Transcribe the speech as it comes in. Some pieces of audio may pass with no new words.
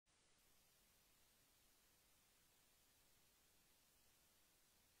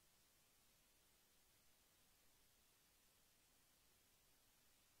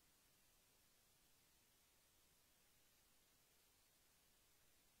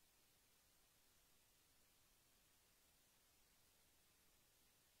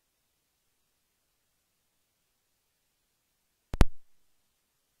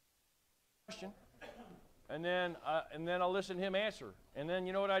and then I'll listen to him answer. And then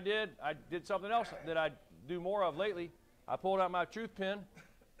you know what I did? I did something else that I do more of lately. I pulled out my truth pen,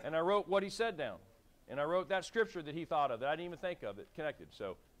 and I wrote what he said down. And I wrote that scripture that he thought of that I didn't even think of that connected.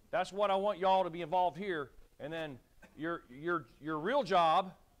 So that's what I want y'all to be involved here. And then your real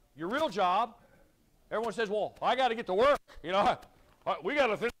job, everyone says, well, I got to get to work. You know, we got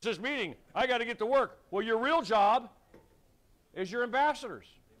to finish this meeting. I got to get to work. Well, your real job is your ambassadors.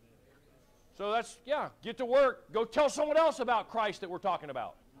 So that's, yeah, get to work. Go tell someone else about Christ that we're talking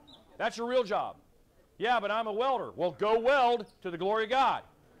about. That's your real job. Yeah, but I'm a welder. Well, go weld to the glory of God.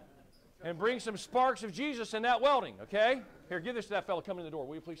 And bring some sparks of Jesus in that welding, okay? Here, give this to that fellow coming in the door,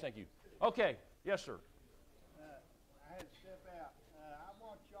 will you please? Thank you. Okay, yes, sir. I had to step out. I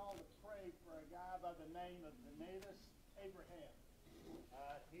want y'all to pray for a guy by the name of Venedus Abraham.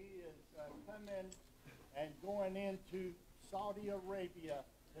 He is coming and going into Saudi Arabia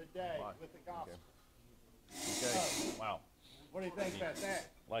today with the gospel. Okay. Wow. What do you think about that?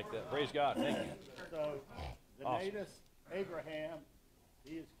 Like that. Praise God. Thank you. So, Awesome. Venedus Abraham,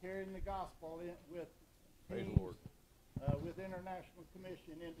 he is carrying the gospel with Praise teams, the Lord. with International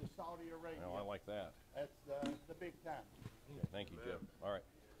Commission into Saudi Arabia. Well, I like that. That's the big time. Okay, thank you, Jeff. All right.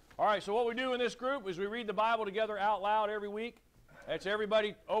 All right, so what we do in this group is we read the Bible together out loud every week. That's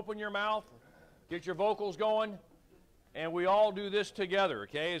everybody open your mouth, get your vocals going, and we all do this together,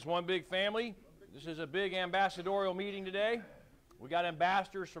 okay? It's one big family. This is a big ambassadorial meeting today. We got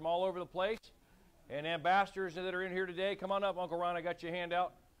ambassadors from all over the place. And ambassadors that are in here today, come on up, Uncle Ron, I got your hand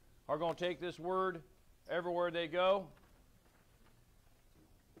out, are going to take this word everywhere they go.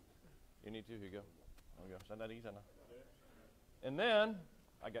 You need to? Here you go. There we go. Send that easy enough. And then,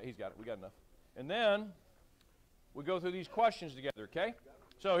 he's got it. We got enough. And then, we go through these questions together, okay?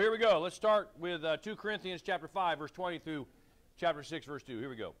 So here we go. Let's start with 2 Corinthians chapter 5, verse 20 through chapter 6, verse 2. Here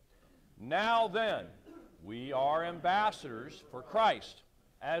we go. Now then, we are ambassadors for Christ.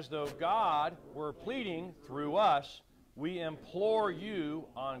 As though God were pleading through us, we implore you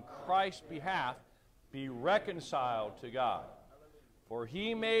on Christ's behalf, be reconciled to God. For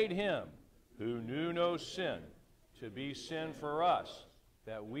he made him who knew no sin to be sin for us,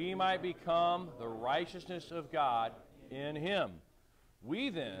 that we might become the righteousness of God in him.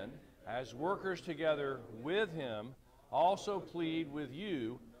 We then, as workers together with him, also plead with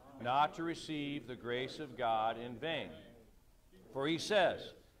you not to receive the grace of God in vain. For he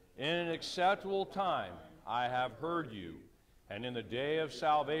says, in an acceptable time I have heard you, and in the day of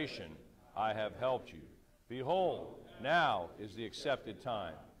salvation I have helped you. Behold, now is the accepted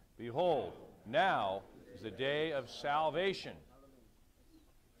time. Behold, now is the day of salvation.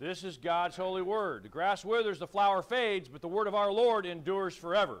 This is God's holy word. The grass withers, the flower fades, but the word of our Lord endures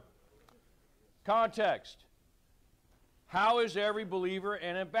forever. Context. How is every believer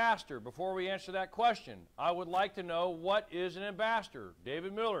an ambassador? Before we answer that question, I would like to know, what is an ambassador?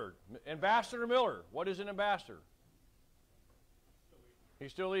 David Miller. Ambassador Miller, what is an ambassador?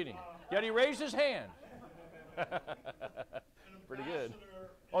 He's still eating. Yet he raised his hand. Pretty good.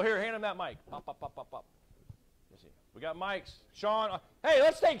 Oh, here, hand him that mic. Pop, pop, pop, pop, pop. Let's see. We got mics. Sean. Hey,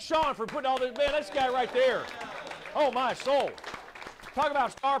 let's thank Sean for putting all this. Man, this guy right there. Oh, my soul. Talk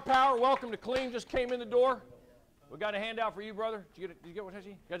about star power. Welcome to Clean. Just came in the door. We got a handout for you, brother. Did you get what I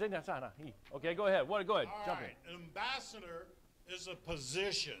see? Okay, go ahead. Go ahead. Jump in. An ambassador is a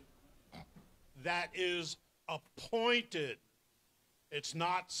position that is appointed. It's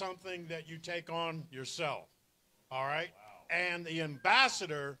not something that you take on yourself. All right? Wow. And the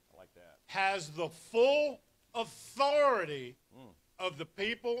ambassador has the full authority of the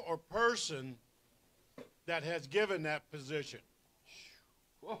people or person that has given that position.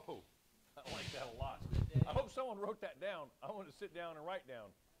 Whoa. I like that a lot. I hope someone wrote that down. I want to sit down and write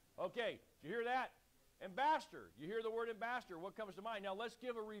down. Okay, did you hear that? Ambassador. You hear the word ambassador. What comes to mind? Now, let's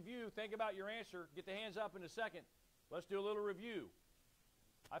give a review. Think about your answer. Get the hands up in a second. Let's do a little review.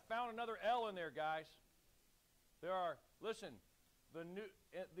 I found another L in there, guys. There are, listen, the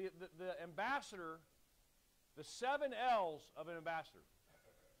ambassador, the 7 L's of an ambassador.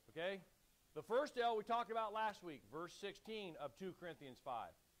 Okay? The first L we talked about last week, verse 16 of 2 Corinthians 5.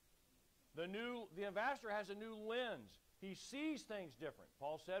 The ambassador has a new lens. He sees things different.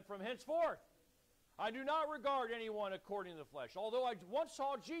 Paul said, from henceforth, I do not regard anyone according to the flesh, although I once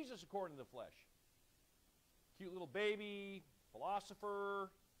saw Jesus according to the flesh. Cute little baby,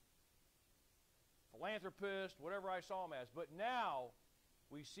 philosopher, philanthropist, whatever I saw him as. But now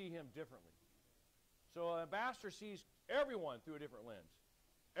we see him differently. So an ambassador sees everyone through a different lens.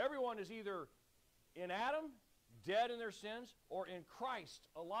 Everyone is either in Adam, dead in their sins, or in Christ,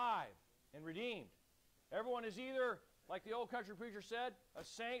 alive and redeemed. Everyone is either, like the old country preacher said, a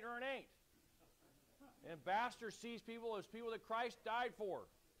saint or an ain't. An ambassador sees people as people that Christ died for.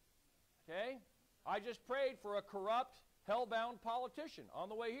 Okay? I just prayed for a corrupt, hell-bound politician on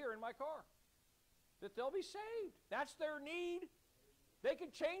the way here in my car, that they'll be saved. That's their need. They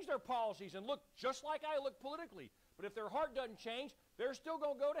can change their policies and look just like I look politically. But if their heart doesn't change, they're still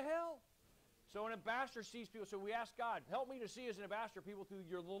going to go to hell. So an ambassador sees people. So we ask God, help me to see as an ambassador people through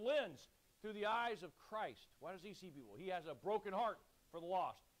your lens, through the eyes of Christ. Why does he see people? He has a broken heart for the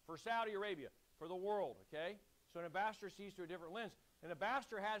lost, for Saudi Arabia, for the world, okay? So an ambassador sees through a different lens. An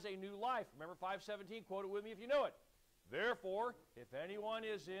ambassador has a new life. Remember 5:17, quote it with me if you know it. Therefore, if anyone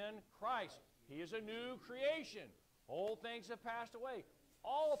is in Christ, he is a new creation. Old things have passed away.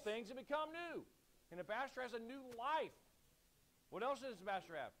 All things have become new. An ambassador has a new life. What else does an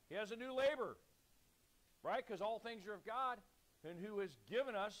ambassador have? He has a new labor, right? Because all things are of God, and who has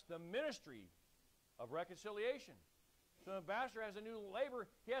given us the ministry of reconciliation. So an ambassador has a new labor.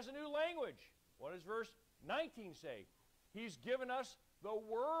 He has a new language. What does verse 19 say? He's given us the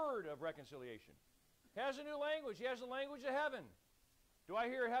word of reconciliation. He has a new language. He has the language of heaven. Do I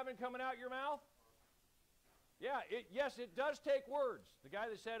hear heaven coming out your mouth? Yeah, yes, it does take words. The guy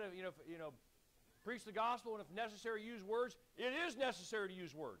that said, preach the gospel, and if necessary, use words. It is necessary to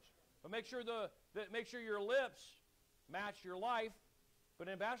use words, but make sure your lips match your life. But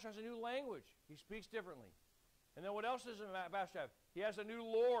an ambassador has a new language. He speaks differently. And then what else does an ambassador have? He has a new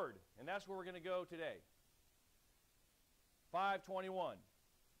Lord, and that's where we're going to go today. 5:21,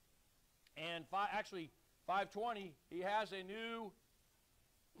 and 5:20. He has a new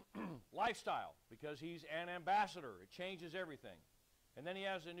lifestyle because he's an ambassador. It changes everything. And then he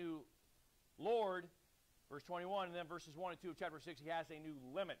has a new Lord, verse 21, and then verses 1 and 2 of chapter 6, he has a new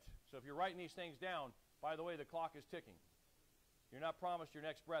limit. So if you're writing these things down, by the way, the clock is ticking. You're not promised your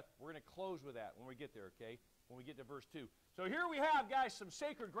next breath. We're going to close with that when we get there, okay? When we get to verse 2. So here we have, guys, some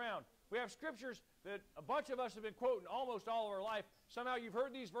sacred ground. We have scriptures that a bunch of us have been quoting almost all of our life. Somehow you've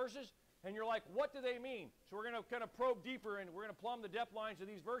heard these verses, and you're like, what do they mean? So we're going to kind of probe deeper, and we're going to plumb the depth lines of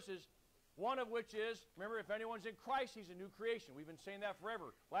these verses, one of which is, remember, if anyone's in Christ, he's a new creation. We've been saying that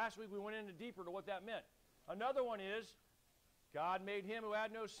forever. Last week we went into deeper to what that meant. Another one is, God made him who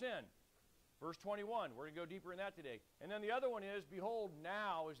had no sin. Verse 21, we're going to go deeper in that today. And then the other one is, behold,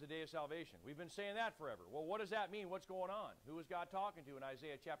 now is the day of salvation. We've been saying that forever. Well, what does that mean? What's going on? Who was God talking to in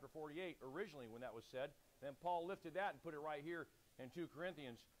Isaiah chapter 48 originally when that was said? Then Paul lifted that and put it right here in 2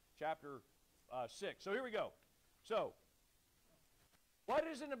 Corinthians chapter 6. So here we go. So, what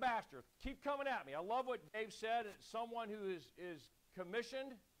is an ambassador? Keep coming at me. I love what Dave said. It's someone who is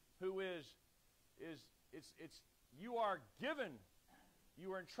commissioned, who you are given,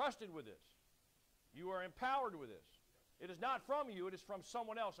 you are entrusted with this. You are empowered with this. It is not from you, it is from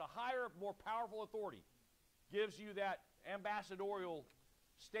someone else. A higher, more powerful authority gives you that ambassadorial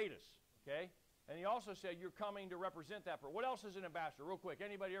status, okay? And he also said you're coming to represent that person. What else is an ambassador? Real quick,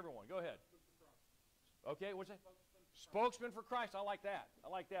 anybody, everyone, go ahead. Okay, what's that? Spokesman for Christ. I like that. I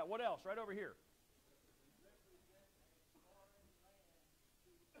like that. What else? Right over here.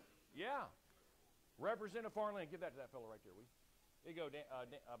 Yeah. Represent a foreign land. Give that to that fellow right there, will you? There you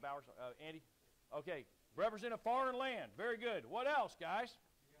go, Bowers, Andy. Okay. Represent a foreign land. Very good. What else, guys?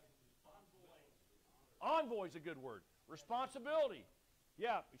 Envoy is a good word. Responsibility.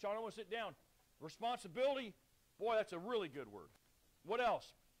 Yeah, y'all don't want to sit down. Responsibility. Boy, that's a really good word. What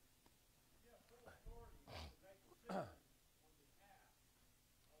else?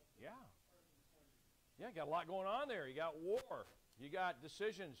 Yeah. Yeah, got a lot going on there. You got war. You got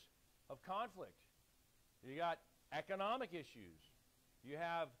decisions of conflict. You got economic issues. You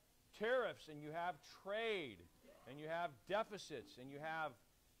have tariffs, and you have trade, and you have deficits, and you have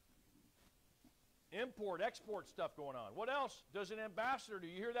import, export stuff going on. What else does an ambassador do?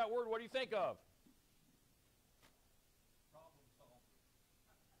 You hear that word, what do you think of? Problem solver.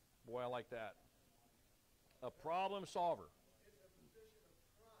 Boy, I like that. A problem solver. It's a position of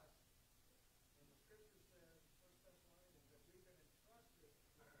trust. And the scripture says, 1 Thessalonians, that we've been entrusted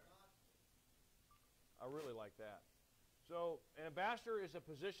with the gospel. I really like that. So an ambassador is a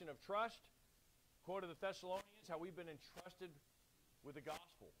position of trust. Quote of the Thessalonians, how we've been entrusted with the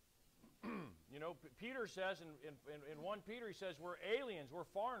gospel. You know, Peter says, in 1 Peter, he says, we're aliens, we're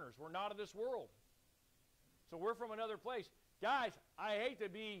foreigners, we're not of this world. So we're from another place. Guys, I hate to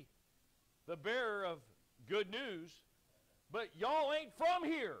be the bearer of good news, but y'all ain't from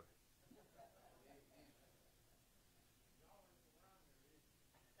here.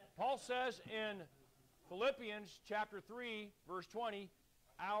 Paul says in Philippians chapter 3, verse 20,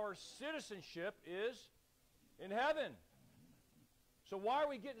 our citizenship is in heaven. So why are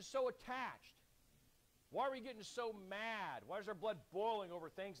we getting so attached? Why are we getting so mad? Why is our blood boiling over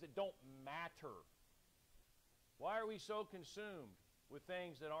things that don't matter? Why are we so consumed with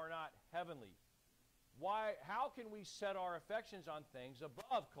things that are not heavenly? How can we set our affections on things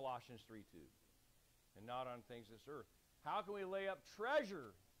above, Colossians 3:2, and not on things this earth? How can we lay up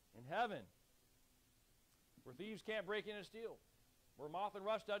treasure in heaven, where thieves can't break in and steal, where moth and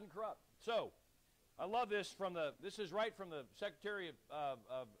rust doesn't corrupt? So, I love this this is right from the Secretary of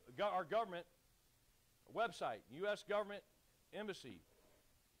our government website, U.S. Government Embassy.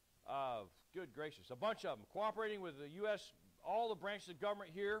 Good gracious, a bunch of them cooperating with the U.S., all the branches of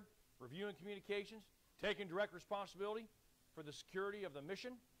government here, reviewing communications, taking direct responsibility for the security of the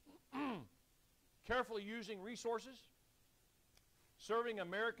mission, carefully using resources, serving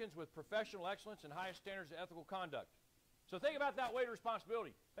Americans with professional excellence and highest standards of ethical conduct. So think about that weight of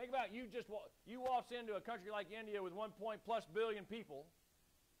responsibility. Think about you waltz into a country like India with 1+ billion people,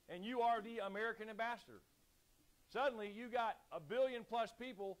 and you are the American ambassador. Suddenly, you got 1 billion+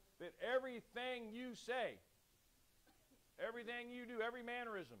 people that everything you say, everything you do, every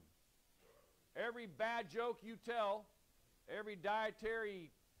mannerism, every bad joke you tell, every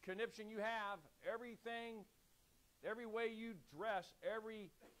dietary conniption you have, everything, every way you dress, every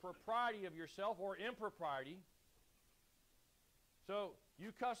propriety of yourself or impropriety. So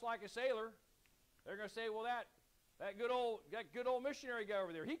you cuss like a sailor, they're going to say, well, that good old missionary guy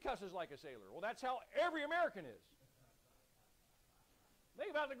over there, he cusses like a sailor. Well, that's how every American is. Think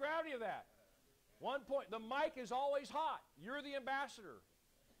about the gravity of that. The mic is always hot. You're the ambassador.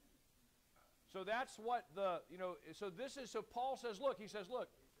 So that's what so Paul says, he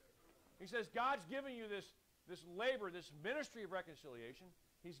says, God's giving you this labor, this ministry of reconciliation.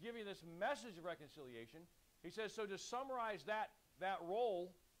 He's giving you this message of reconciliation. He says, so to summarize that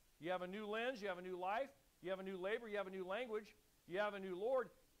role, you have a new lens, you have a new life, you have a new labor, you have a new language, you have a new Lord.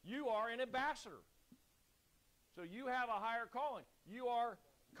 You are an ambassador. So you have a higher calling. You are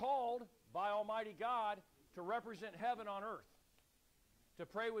called by Almighty God to represent heaven on earth. To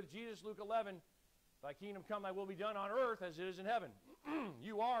pray with Jesus, Luke 11, thy kingdom come, thy will be done on earth as it is in heaven.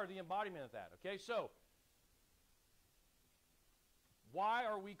 You are the embodiment of that. Okay, so why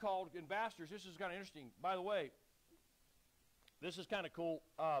are we called ambassadors? This is kind of interesting. By the way, this is kind of cool.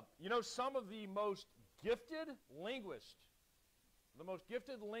 Some of the most gifted linguists,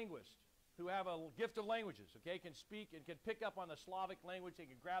 who have a gift of languages, okay, can speak and can pick up on the Slavic language. They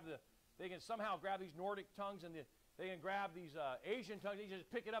can somehow grab these Nordic tongues and they can grab these Asian tongues. They just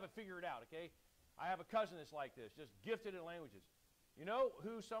pick it up and figure it out, okay? I have a cousin that's like this, just gifted in languages. You know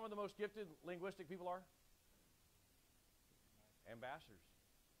who some of the most gifted linguistic people are? Ambassadors.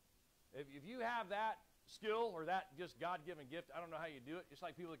 If you have that skill or that just God-given gift, I don't know how you do it. It's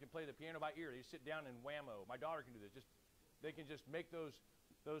like people that can play the piano by ear. They sit down and whammo. My daughter can do this. They can just make those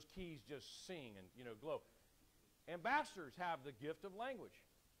keys just sing and glow. Ambassadors have the gift of language.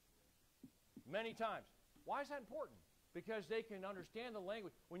 Many times. Why is that important? Because they can understand the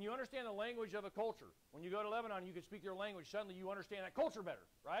language. When you understand the language of a culture, when you go to Lebanon, you can speak their language. Suddenly you understand that culture better,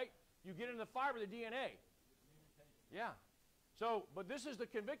 right? You get into the fiber of the DNA. Yeah. So, but this is the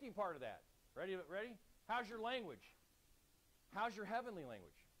convicting part of that. Ready? How's your language? How's your heavenly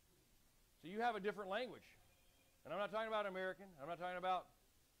language? So you have a different language. And I'm not talking about American. I'm not talking about,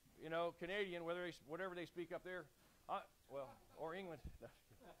 Canadian, whatever they speak up there. Or England.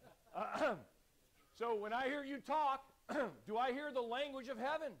 So when I hear you talk, do I hear the language of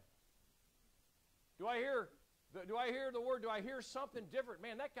heaven? Do I hear the word? Do I hear something different?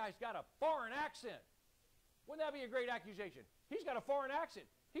 Man, that guy's got a foreign accent. Wouldn't that be a great accusation? He's got a foreign accent.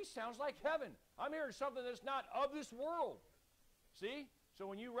 He sounds like heaven. I'm hearing something that's not of this world. See? So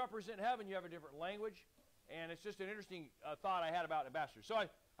when you represent heaven, you have a different language. And it's just an interesting thought I had about ambassadors. So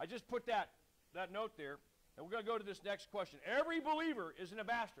I just put that note there. And we're going to go to this next question. Every believer is an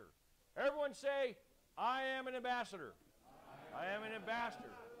ambassador. Everyone say, I am an ambassador. I am an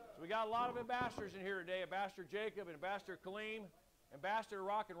ambassador. So we got a lot of ambassadors in here today. Ambassador Jacob, Ambassador Kaleem, Ambassador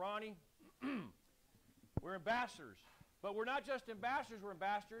Rock and Ronnie. We're ambassadors. But we're not just ambassadors, we're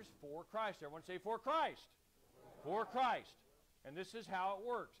ambassadors for Christ. Everyone say, for Christ. For Christ. And this is how it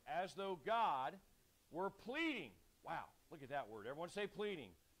works. As though God were pleading. Wow, look at that word. Everyone say pleading.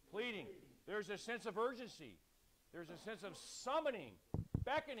 Pleading. There's a sense of urgency. There's a sense of summoning,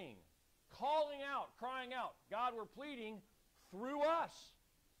 beckoning, calling out, crying out. God, we're pleading through us.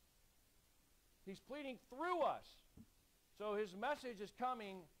 He's pleading through us. So his message is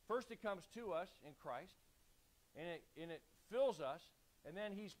coming. First it comes to us in Christ, and it fills us, and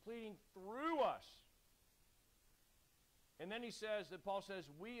then he's pleading through us. And then he says, that Paul says,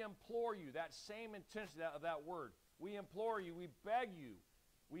 we implore you, that same intensity of that word. We implore you, we beg you,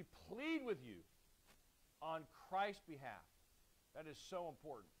 we plead with you on Christ's behalf. That is so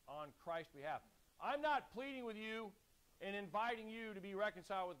important, on Christ's behalf. I'm not pleading with you and inviting you to be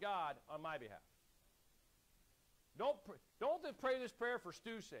reconciled with God on my behalf. Don't pray this prayer for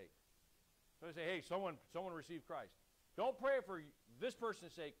Stu's sake. So they say, hey, someone received Christ. Don't pray it for this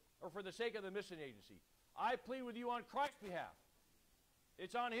person's sake or for the sake of the mission agency. I plead with you on Christ's behalf.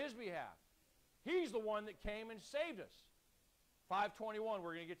 It's on his behalf. He's the one that came and saved us. 5:21,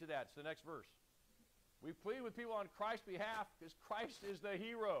 we're going to get to that. It's the next verse. We plead with people on Christ's behalf because Christ is the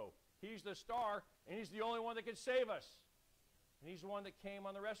hero. He's the star, and he's the only one that can save us. And he's the one that came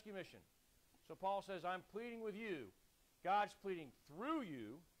on the rescue mission. So Paul says, I'm pleading with you. God's pleading through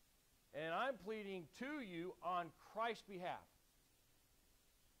you, and I'm pleading to you on Christ's behalf.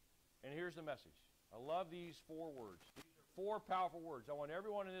 And here's the message. I love these 4 words. These are 4 powerful words. I want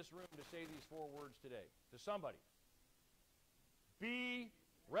everyone in this room to say these 4 words today to somebody. Be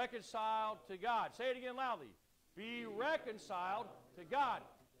reconciled to God. Say it again loudly. Be reconciled to God.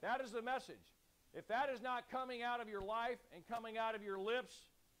 That is the message. If that is not coming out of your life and coming out of your lips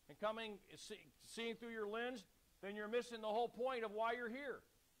and seeing through your lens, then you're missing the whole point of why you're here.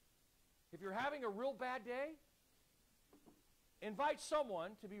 If you're having a real bad day, invite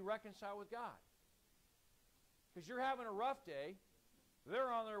someone to be reconciled with God. Because you're having a rough day,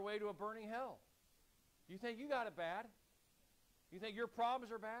 they're on their way to a burning hell. You think you got it bad? You think your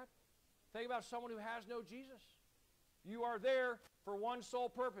problems are bad? Think about someone who has no Jesus. You are there for one sole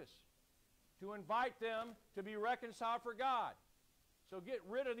purpose, to invite them to be reconciled for God. So get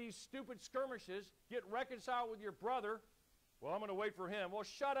rid of these stupid skirmishes. Get reconciled with your brother. Well, I'm going to wait for him. Well,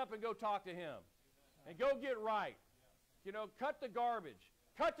 shut up and go talk to him. And go get right. You know, cut the garbage.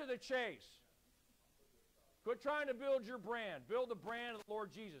 Cut to the chase. Quit trying to build your brand. Build the brand of the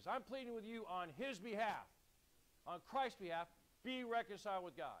Lord Jesus. I'm pleading with you on his behalf, on Christ's behalf. Be reconciled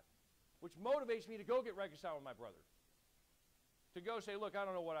with God, which motivates me to go get reconciled with my brother. To go say, look, I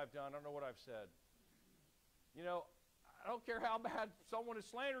don't know what I've done. I don't know what I've said. You know, I don't care how bad someone has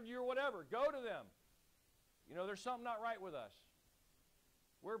slandered you or whatever. Go to them. You know, there's something not right with us.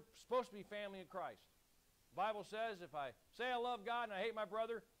 We're supposed to be family in Christ. The Bible says if I say I love God and I hate my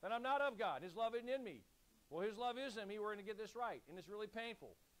brother, then I'm not of God. His love isn't in me. Well, his love is in me. We're going to get this right. And it's really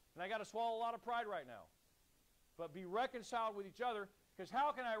painful. And I got to swallow a lot of pride right now. But be reconciled with each other, because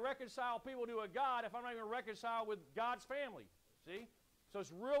how can I reconcile people to a God if I'm not even reconciled with God's family? See? So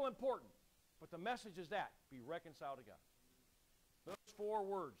it's real important. But the message is that. Be reconciled to God. Those 4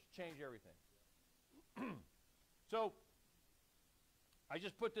 words change everything. So, I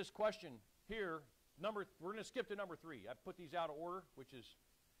just put this question here. We're going to skip to number 3. I put these out of order, which is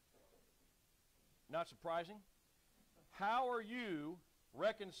not surprising. How are you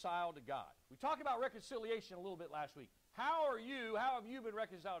reconciled to God? We talked about reconciliation a little bit last week. How have you been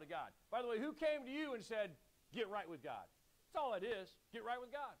reconciled to God? By the way, who came to you and said, get right with God? That's all it is. Get right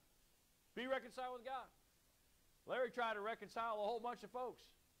with God. Be reconciled with God. Larry tried to reconcile a whole bunch of folks.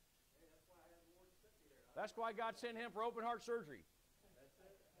 That's why God sent him for open heart surgery.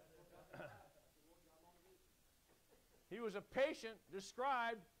 He was a patient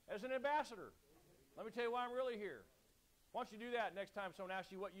described as an ambassador. Let me tell you why I'm really here. Why don't you do that next time someone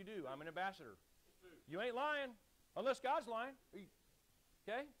asks you what you do? I'm an ambassador. You ain't lying, unless God's lying.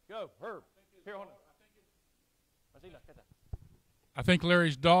 Okay? Go. Herb. Here, hold on. I think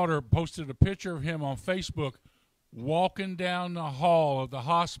Larry's daughter posted a picture of him on Facebook walking down the hall of the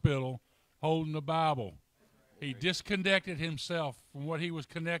hospital holding the Bible. He disconnected himself from what he was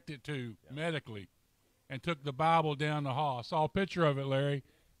connected to medically and took the Bible down the hall. I saw a picture of it, Larry.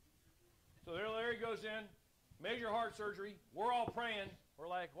 So there Larry goes in, major heart surgery. We're all praying. We're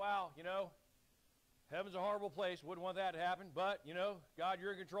like, wow, you know, heaven's a horrible place. Wouldn't want that to happen. But, you know, God,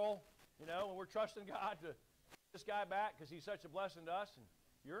 you're in control. You know, and we're trusting God to get this guy back because he's such a blessing to us. And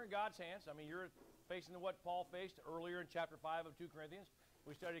you're in God's hands. I mean, you're facing what Paul faced earlier in chapter 5 of 2 Corinthians.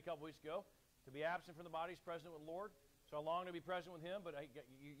 We studied a couple weeks ago. To be absent from the body is present with the Lord. So I long to be present with him, but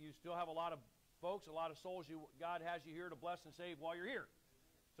you still have a lot of folks, a lot of souls God has you here to bless and save while you're here.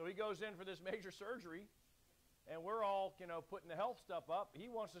 So he goes in for this major surgery, and we're all, you know, putting the health stuff up. He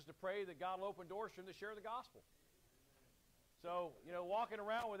wants us to pray that God will open doors for him to share the gospel. So, you know, walking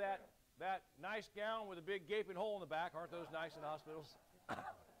around with that nice gown with a big gaping hole in the back, aren't those nice in hospitals?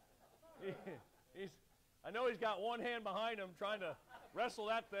 I know he's got one hand behind him trying to wrestle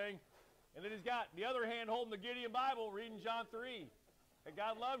that thing, and then he's got the other hand holding the Gideon Bible, reading John 3. And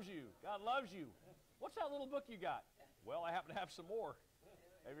God loves you. God loves you. What's that little book you got? Well, I happen to have some more.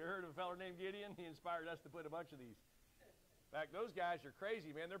 Have you heard of a fellow named Gideon? He inspired us to put a bunch of these. In fact, those guys are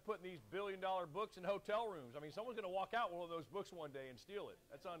crazy, man. They're putting these billion-dollar books in hotel rooms. I mean, someone's going to walk out one of those books one day and steal it.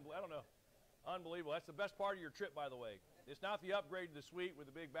 That's I don't know. Unbelievable. That's the best part of your trip, by the way. It's not the upgrade to the suite with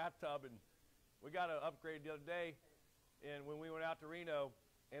the big bathtub and We got an upgrade the other day, and when we went out to Reno,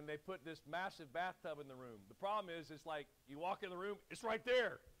 and they put this massive bathtub in the room. The problem is, it's like you walk in the room, it's right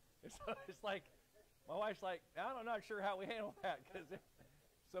there. It's like, my wife's like, I'm not sure how we handle that, because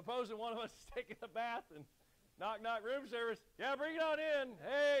supposing one of us is taking a bath and knock, knock, room service, yeah, bring it on in,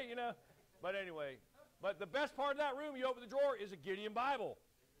 hey, you know. But anyway, but the best part of that room, you open the drawer, is a Gideon Bible.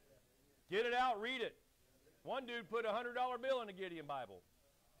 Get it out, read it. One dude put a $100 bill in a Gideon Bible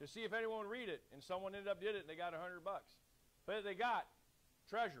to see if anyone would read it, and someone ended up did it, and they got $100. But they got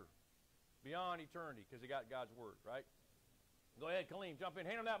treasure beyond eternity because they got God's Word, right? Go ahead, Kaleem, jump in.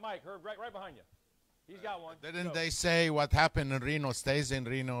 Hand him that mic, Herb, right behind you. He's got one. Didn't they say what happened in Reno stays in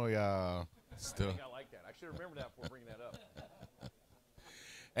Reno? Still. I like that. I should have remembered that before bringing that up.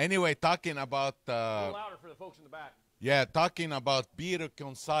 Anyway, talking about a little louder for the folks in the back. Yeah, talking about be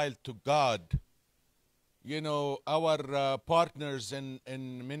reconciled to God. You know, our partners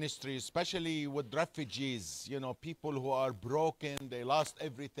in ministry, especially with refugees, you know, people who are broken, they lost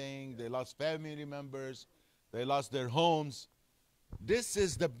everything, they lost family members, they lost their homes. This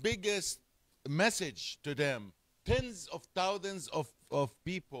is the biggest message to them. Tens of thousands of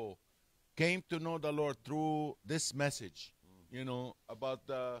people came to know the Lord through this message, you know, about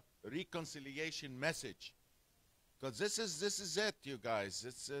the reconciliation message. Because this is it, you guys.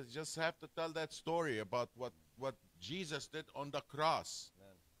 It's just have to tell that story about what Jesus did on the cross.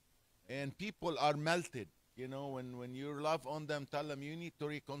 Amen. And people are melted. You know, when you love on them, tell them you need to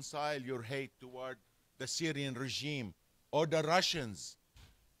reconcile your hate toward the Syrian regime or the Russians,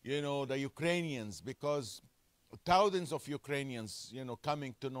 you know, the Ukrainians, because thousands of Ukrainians, you know,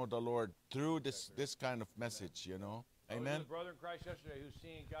 coming to know the Lord through this kind of message, you know. Amen. I was with a brother in Christ yesterday who's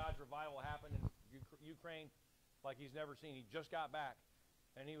seeing God's revival happen in Ukraine like he's never seen. He just got back,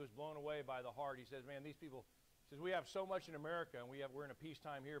 and he was blown away by the heart. He says, man, these people, he says, we have so much in America, and we're in a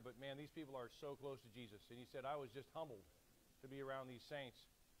peacetime here, but, man, these people are so close to Jesus. And he said, I was just humbled to be around these saints,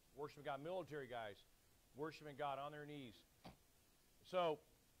 worshiping God, military guys, worshiping God on their knees. So,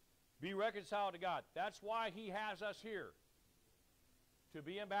 be reconciled to God. That's why he has us here, to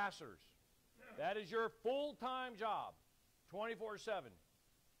be ambassadors. That is your full-time job, 24/7.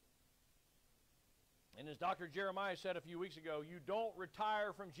 And as Dr. Jeremiah said a few weeks ago, you don't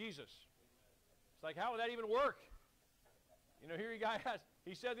retire from Jesus. It's like, how would that even work? You know, here you guys,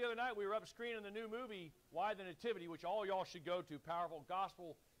 he said the other night, we were up screening the new movie, Why the Nativity, which all y'all should go to. Powerful,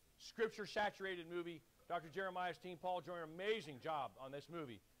 gospel, scripture-saturated movie. Dr. Jeremiah's team, Paul, doing an amazing job on this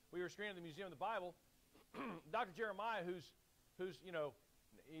movie. We were screening at the Museum of the Bible. Dr. Jeremiah, who's, you know,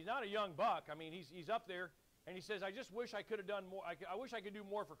 he's not a young buck. I mean, he's up there, and he says, I just wish I could have done more. I wish I could do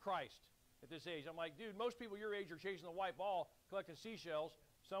more for Christ at this age. I'm like, dude, most people your age are chasing the white ball, collecting seashells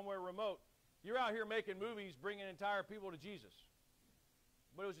somewhere remote. You're out here making movies, bringing entire people to Jesus.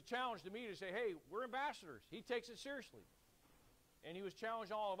 But it was a challenge to me to say, hey, we're ambassadors. He takes it seriously. And he was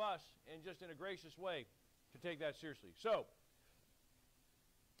challenging all of us, and just in a gracious way, to take that seriously. So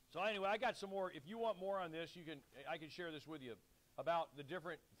anyway, I got some more. If you want more on this, I can share this with you about the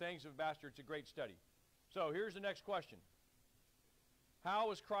different things of ambassador. It's a great study. So here's the next question. How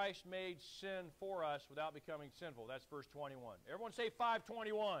was Christ made sin for us without becoming sinful? That's verse 21. Everyone say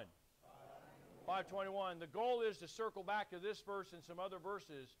 521. 521. The goal is to circle back to this verse and some other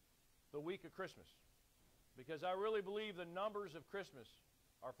verses the week of Christmas, because I really believe the numbers of Christmas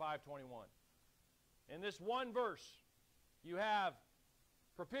are 521. In this one verse, you have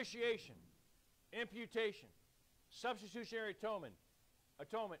propitiation, imputation, substitutionary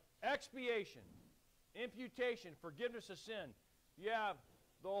atonement, expiation, imputation, forgiveness of sin. You have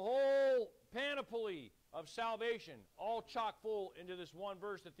the whole panoply of salvation all chock full into this one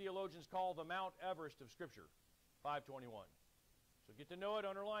verse that theologians call the Mount Everest of Scripture, 521. So get to know it,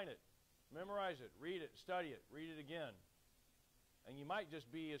 underline it, memorize it, read it, study it, read it again. And you might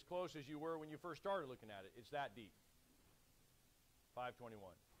just be as close as you were when you first started looking at it. It's that deep. 521.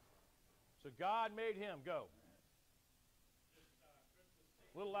 So God made him. Go.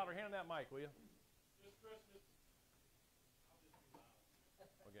 A little louder. Hand on that mic, will you?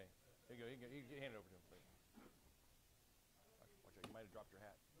 Okay. Here you go. You hand it over to him, please. Watch out. You might have dropped your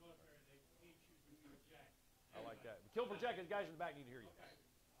hat. I like that. Kill project. The guys in the back need to hear you.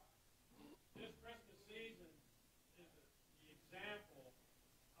 This Christmas season is the example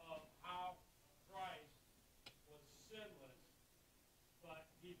of how Christ was sinless, but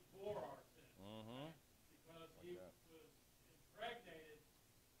he bore our sins. Because he was impregnated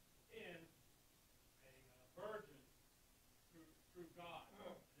in a virgin through God.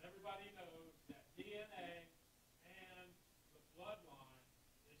 And everybody knows that DNA and the bloodline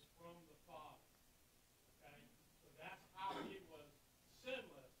is from the Father. Okay? So that's how he was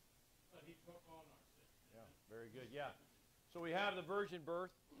sinless, but he took on Yeah. So we have the virgin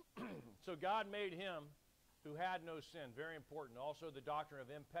birth. So God made him who had no sin. Very important. Also the doctrine of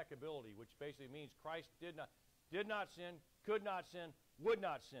impeccability, which basically means Christ did not sin, could not sin, would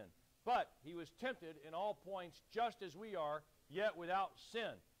not sin. But he was tempted in all points just as we are, yet without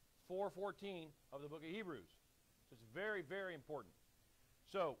sin. 4:14 of the book of Hebrews. So it's very, very important.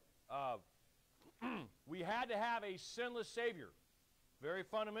 So we had to have a sinless Savior. Very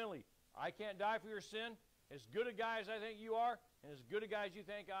fundamentally. I can't die for your sin. As good a guy as I think you are, and as good a guy as you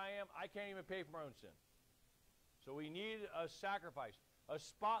think I am, I can't even pay for my own sin. So we need a sacrifice, a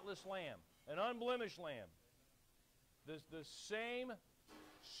spotless lamb, an unblemished lamb. The same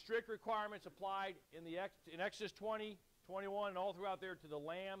strict requirements applied in Exodus 20, 21, and all throughout there to the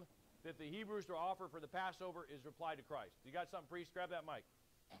lamb that the Hebrews are offered for the Passover is applied to Christ. You got something, priest? Grab that mic.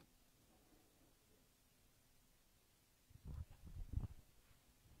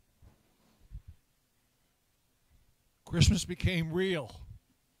 Christmas became real.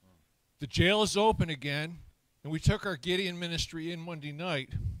 The jail is open again, and we took our Gideon ministry in Monday night.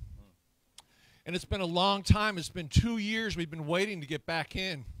 And it's been a long time. It's been 2 years we've been waiting to get back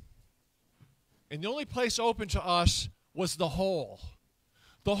in. And the only place open to us was the Hole.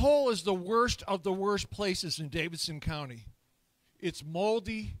 The Hole is the worst of the worst places in Davidson County. It's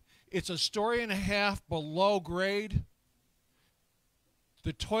moldy. It's a story and a half below grade.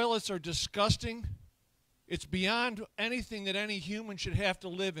 The toilets are disgusting. It's beyond anything that any human should have to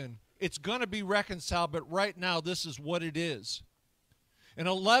live in. It's going to be reconciled, but right now this is what it is. And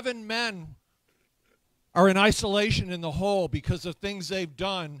 11 men are in isolation in the Hole because of things they've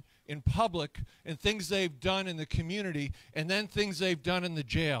done in public and things they've done in the community and then things they've done in the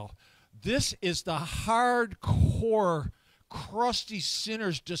jail. This is the hardcore, crusty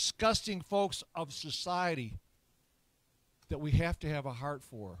sinners, disgusting folks of society that we have to have a heart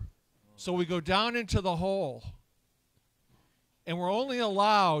for. So we go down into the Hole, and we're only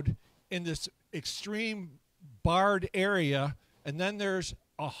allowed in this extreme barred area, and then there's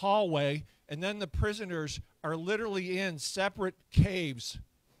a hallway, and then the prisoners are literally in separate caves,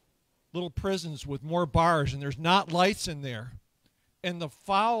 little prisons with more bars, and there's not lights in there. And the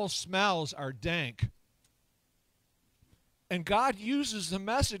foul smells are dank. And God uses the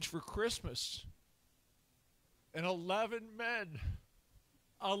message for Christmas. And 11 men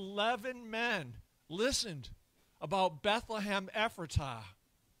listened about Bethlehem Ephratah,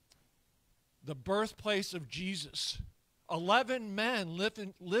 the birthplace of Jesus. 11 men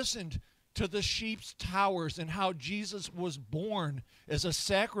listened to the sheep's towers and how Jesus was born as a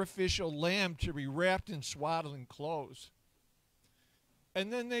sacrificial lamb to be wrapped in swaddling clothes.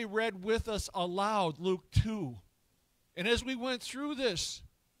 And then they read with us aloud Luke 2. And as we went through this,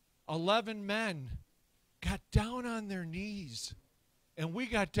 11 men got down on their knees. And we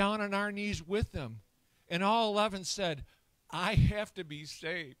got down on our knees with them. And all 11 said, I have to be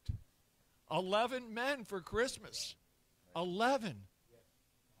saved. 11 men for Christmas. 11.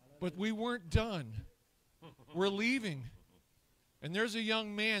 But we weren't done. We're leaving. And there's a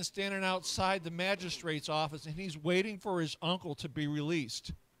young man standing outside the magistrate's office, and he's waiting for his uncle to be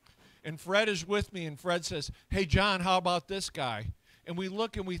released. And Fred is with me, and Fred says, hey, John, how about this guy? And we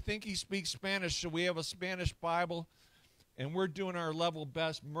look, and we think he speaks Spanish, so we have a Spanish Bible. And we're doing our level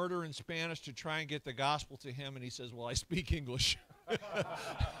best, murder in Spanish, to try and get the gospel to him. And he says, well, I speak English.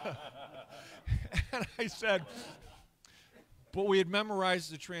 And I said, but we had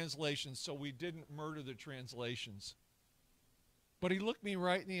memorized the translations, so we didn't murder the translations. But he looked me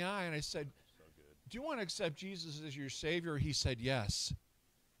right in the eye, and I said, do you want to accept Jesus as your Savior? He said, yes.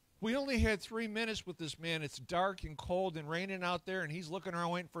 We only had 3 minutes with this man. It's dark and cold and raining out there, and he's looking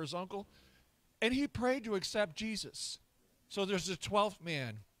around waiting for his uncle. And he prayed to accept Jesus. So there's a 12th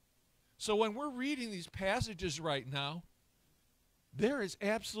man. So when we're reading these passages right now, there is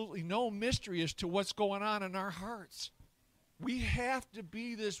absolutely no mystery as to what's going on in our hearts. We have to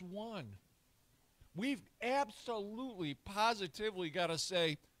be this one. We've absolutely, positively got to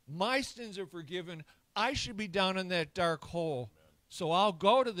say, my sins are forgiven. I should be down in that dark hole. So I'll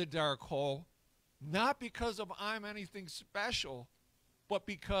go to the dark hole, not because of I'm anything special, but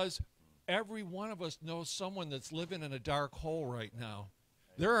because every one of us knows someone that's living in a dark hole right now.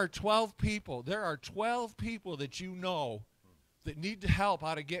 There are 12 people. There are 12 people that you know that need help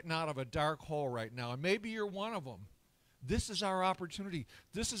out of getting out of a dark hole right now. And maybe you're one of them. This is our opportunity.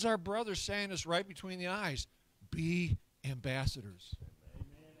 This is our brother saying us right between the eyes. Be ambassadors.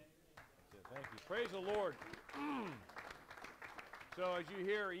 Thank you. Praise the Lord. So as you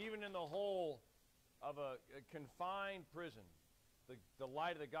hear, even in the hole of a confined prison, the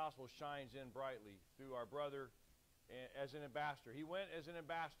light of the gospel shines in brightly through our brother as an ambassador. He went as an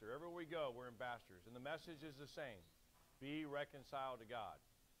ambassador. Everywhere we go, we're ambassadors. And the message is the same. Be reconciled to God.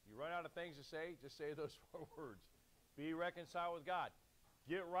 You run out of things to say, just say those 4 words. Be reconciled with God.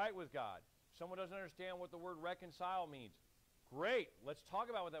 Get right with God. If someone doesn't understand what the word reconcile means, great. Let's talk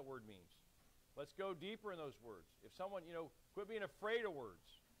about what that word means. Let's go deeper in those words. If someone, quit being afraid of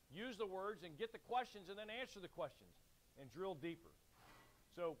words. Use the words and get the questions and then answer the questions and drill deeper.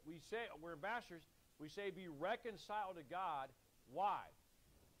 So we say, we're ambassadors, we say be reconciled to God. Why?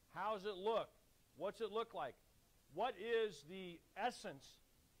 How does it look? What's it look like? What is the essence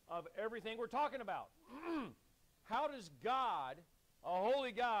of everything we're talking about? How does God, a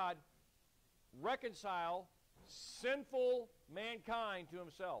holy God, reconcile sinful mankind to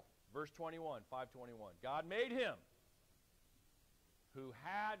himself? Verse 21, 521. God made him who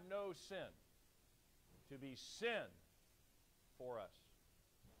had no sin to be sin for us.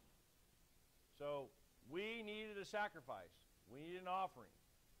 So we needed a sacrifice. We needed an offering.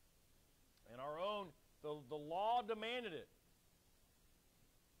 And our own, the law demanded it.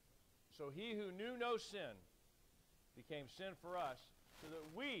 So he who knew no sin became sin for us so that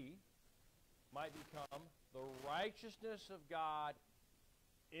we might become the righteousness of God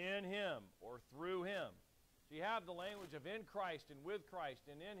in him or through him. So you have the language of in Christ and with Christ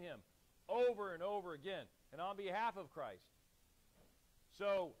and in him over and over again and on behalf of Christ.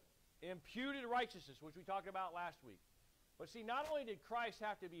 So imputed righteousness, which we talked about last week. But see, not only did Christ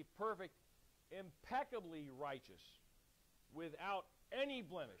have to be perfect, impeccably righteous, without any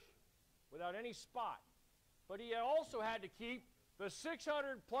blemish, without any spot, but he also had to keep the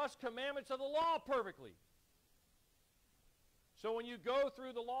 600 plus commandments of the law perfectly. So when you go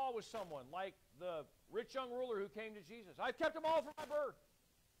through the law with someone, like the rich young ruler who came to Jesus, I've kept them all from my birth.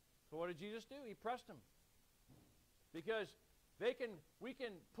 So what did Jesus do? He pressed them. Because we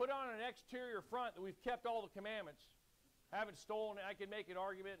can put on an exterior front that we've kept all the commandments, haven't stolen. I can make an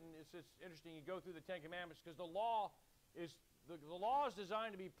argument, and it's just interesting. You go through the 10 Commandments because the law is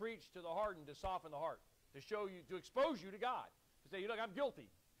designed to be preached to the hardened, to soften the heart, to show you, to expose you to God, to say, look, I'm guilty.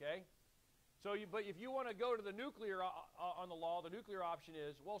 Okay. So, but if you want to go to the nuclear on the law, the nuclear option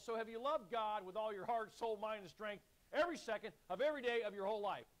is, well, so have you loved God with all your heart, soul, mind, and strength every second of every day of your whole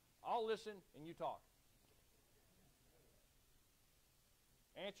life? I'll listen and you talk.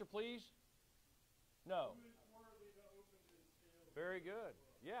 Answer, please. No. Very good.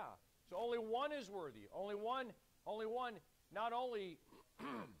 Yeah. So only one is worthy. Only one not only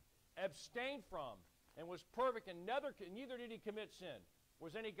abstained from and was perfect, and neither did he commit sin.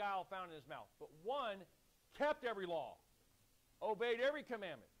 Was any guile found in his mouth? But one kept every law, obeyed every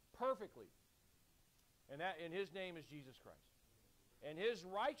commandment perfectly. And his name is Jesus Christ. And his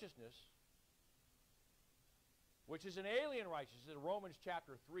righteousness, which is an alien righteousness, in Romans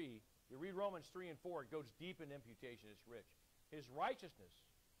chapter 3, you read Romans 3 and 4, it goes deep in imputation, it's rich. His righteousness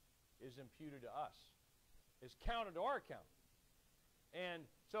is imputed to us, is counted to our account. And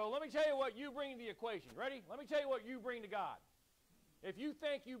so let me tell you what you bring to the equation. Ready? Let me tell you what you bring to God. If you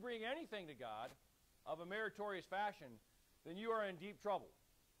think you bring anything to God of a meritorious fashion, then you are in deep trouble.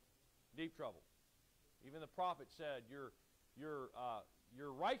 Deep trouble. Even the prophet said, your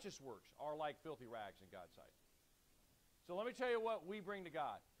righteous works are like filthy rags in God's sight. So let me tell you what we bring to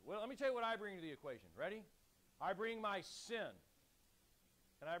God. Well, let me tell you what I bring to the equation. Ready? I bring my sin.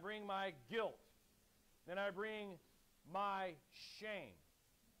 And I bring my guilt. Then I bring my shame.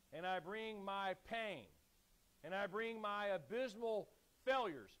 And I bring my pain. And I bring my abysmal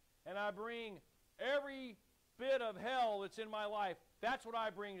failures. And I bring every bit of hell that's in my life. That's what I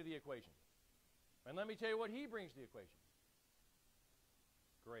bring to the equation. And let me tell you what he brings to the equation.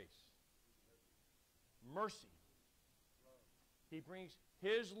 Grace. Mercy. He brings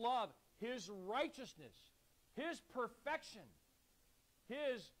his love, his righteousness, his perfection,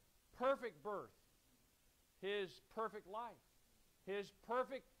 his perfect birth, his perfect life, his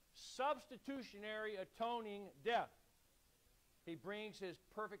perfect substitutionary atoning death. He brings his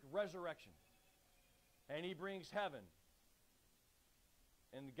perfect resurrection. And he brings heaven.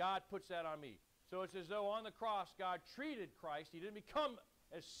 And God puts that on me. So it's as though on the cross God treated Christ. He didn't become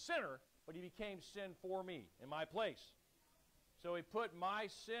a sinner, but he became sin for me in my place. So he put my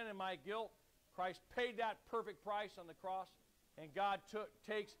sin and my guilt. Christ paid that perfect price on the cross. And God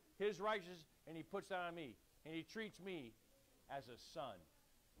takes his righteousness and he puts that on me. And he treats me as a son.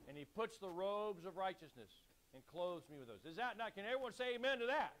 And he puts the robes of righteousness and clothes me with those. Is that not? Can everyone say amen to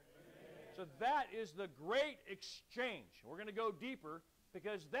that? Amen. So that is the great exchange. We're going to go deeper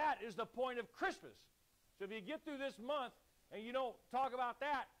because that is the point of Christmas. So if you get through this month and you don't talk about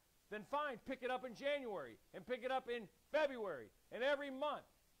that, then fine, pick it up in January and pick it up in February and every month,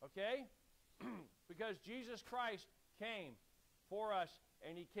 okay? Because Jesus Christ came for us,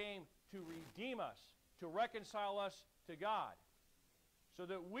 and he came to redeem us, to reconcile us to God, so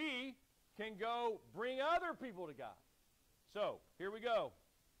that we can go bring other people to God. So, here we go.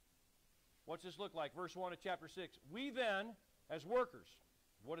 What's this look like? Verse 1 of chapter 6. We then, as workers,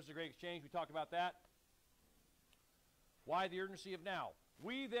 what is the great exchange? We talked about that. Why the urgency of now?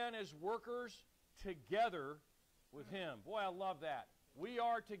 We then, as workers, together with him. Boy, I love that. We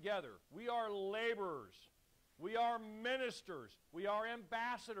are together. We are laborers. We are ministers. We are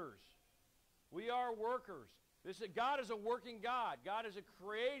ambassadors. We are workers. God is a working God. God is a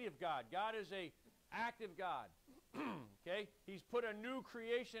creative God. God is an active God. Okay? He's put a new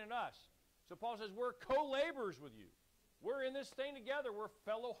creation in us. So Paul says we're co-laborers with you. We're in this thing together. We're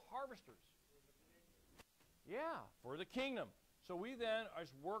fellow harvesters. Yeah, for the kingdom. So we then,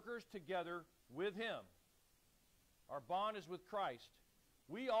 as workers together with him, our bond is with Christ.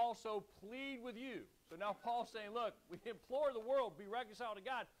 We also plead with you. So now Paul's saying, look, we implore the world, be reconciled to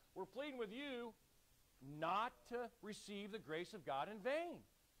God. We're pleading with you not to receive the grace of God in vain.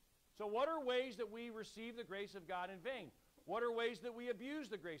 So what are ways that we receive the grace of God in vain? What are ways that we abuse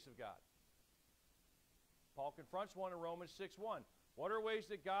the grace of God? Paul confronts one in Romans 6:1. What are ways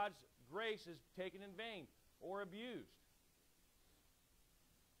that God's grace is taken in vain or abused?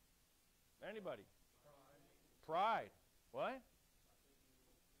 Anybody? Pride. What?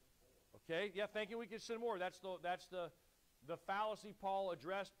 Okay, yeah, thinking we could sin more. That's the fallacy Paul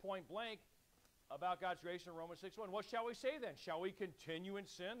addressed point blank about God's grace in Romans 6:1. What shall we say then? Shall we continue in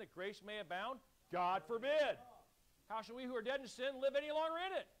sin that grace may abound? God forbid. How shall we who are dead in sin live any longer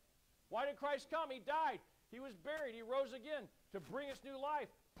in it? Why did Christ come? He died. He was buried. He rose again to bring us new life.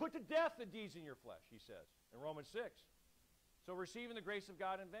 Put to death the deeds in your flesh, he says in Romans 6. So receiving the grace of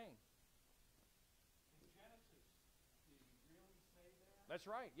God in vain. That's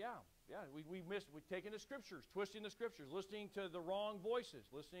right, yeah. Yeah, we've taken the scriptures, twisting the scriptures, listening to the wrong voices,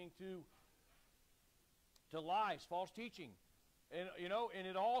 listening to lies, false teaching. And, and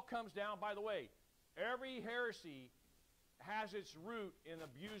it all comes down, by the way, every heresy has its root in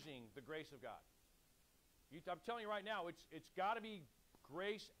abusing the grace of God. I'm telling you right now, it's got to be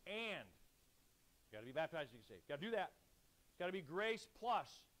grace and. Got to be baptized, you can say. Got to do that. It's got to be grace plus.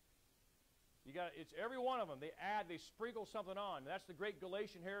 It's every one of them. They sprinkle something on. That's the great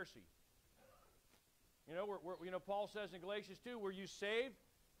Galatian heresy. Paul says in Galatians 2, were you saved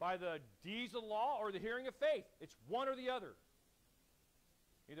by the deeds of the law or the hearing of faith? It's one or the other.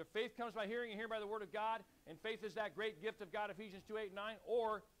 Either faith comes by hearing and hearing by the word of God, and faith is that great gift of God, Ephesians 2:8-9,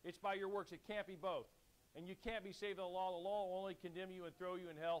 or it's by your works. It can't be both. And you can't be saved by the law. The law will only condemn you and throw you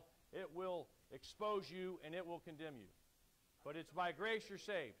in hell. It will expose you and it will condemn you. But it's by grace you're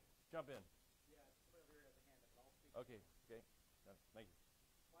saved. Jump in. Okay. Thank you.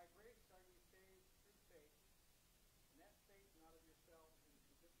 By grace are you saved through faith, and that faith not of yourselves, it is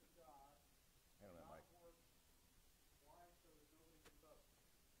the gift of God, not of works. Why? So that nobody can boast.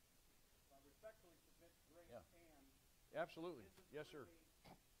 So I respectfully submit grace and. Absolutely. Yes, sir.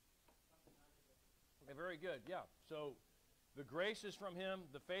 Okay, very good. Yeah. So the grace is from him.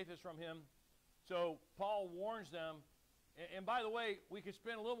 The faith is from him. So Paul warns them. And by the way, we could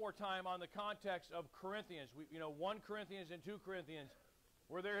spend a little more time on the context of Corinthians. 1 Corinthians and 2 Corinthians,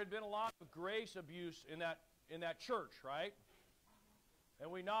 where there had been a lot of grace abuse in that church, right? And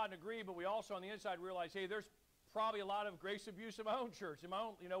we nod and agree, but we also on the inside realize, hey, there's probably a lot of grace abuse in my own church. In my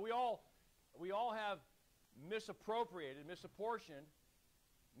own, we all have misappropriated, misapportioned,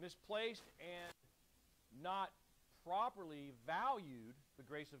 misplaced, and not properly valued the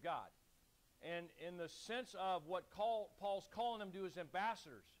grace of God. And in the sense of what Paul's calling them to do as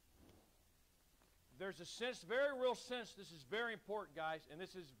ambassadors, there's a sense, very real sense, this is very important, guys, and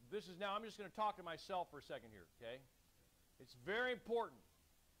this is now, I'm just going to talk to myself for a second here, okay? It's very important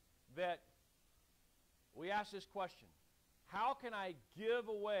that we ask this question: how can I give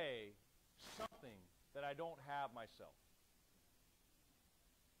away something that I don't have myself?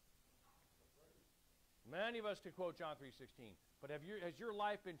 Many of us could quote John 3:16, but has your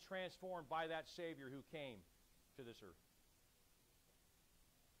life been transformed by that Savior who came to this earth?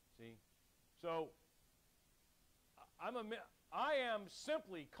 See? So, I am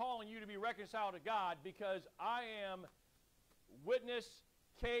simply calling you to be reconciled to God because I am witness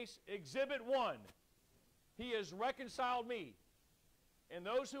case exhibit 1. He has reconciled me. And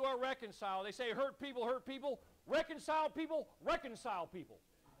those who are reconciled, they say hurt people, reconcile people, reconcile people.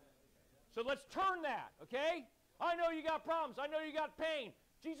 So let's turn that, okay? I know you got problems. I know you got pain.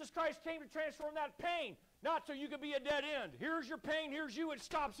 Jesus Christ came to transform that pain, not so you could be a dead end. Here's your pain, here's you, it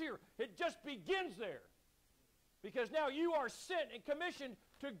stops here. It just begins there. Because now you are sent and commissioned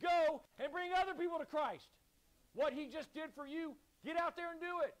to go and bring other people to Christ. What he just did for you, get out there and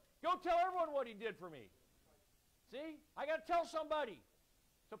do it. Go tell everyone what he did for me. See? I got to tell somebody.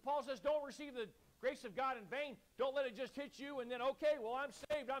 So Paul says, don't receive the grace of God in vain. Don't let it just hit you and then, okay, well, I'm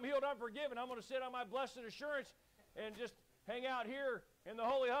saved, I'm healed, I'm forgiven. I'm going to sit on my blessed assurance and just hang out here in the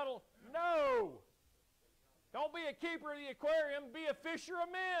holy huddle. No. Don't be a keeper of the aquarium. Be a fisher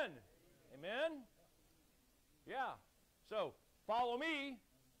of men. Amen? Yeah. So, follow me,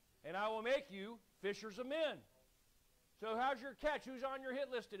 and I will make you fishers of men. So, how's your catch? Who's on your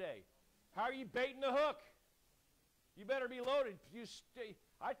hit list today? How are you baiting the hook? You better be loaded.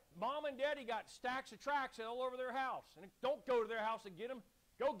 Mom and Daddy got stacks of tracts all over their house. And don't go to their house and get them.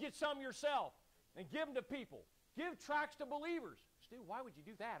 Go get some yourself and give them to people. Give tracts to believers. Dude, why would you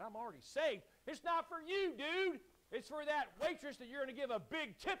do that? I'm already saved. It's not for you, dude. It's for that waitress that you're going to give a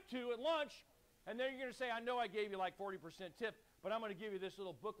big tip to at lunch. And then you're going to say, I know I gave you like 40% tip, but I'm going to give you this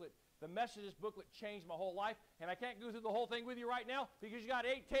little booklet. The message of this booklet changed my whole life, and I can't go through the whole thing with you right now because you got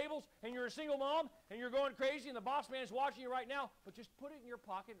 8 tables, and you're a single mom, and you're going crazy, and the boss man's watching you right now, but just put it in your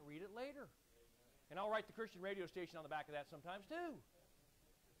pocket and read it later. And I'll write the Christian radio station on the back of that sometimes too.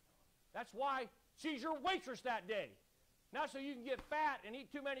 That's why she's your waitress that day. Not so you can get fat and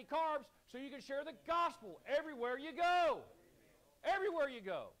eat too many carbs, so you can share the gospel everywhere you go. Everywhere you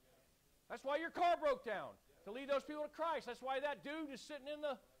go. That's why your car broke down, to lead those people to Christ. That's why that dude is sitting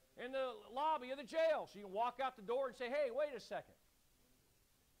in the lobby of the jail, so you can walk out the door and say, hey, wait a second.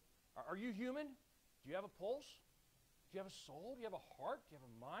 Are you human? Do you have a pulse? Do you have a soul? Do you have a heart? Do you have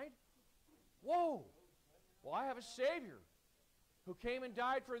a mind? Whoa. Well, I have a Savior who came and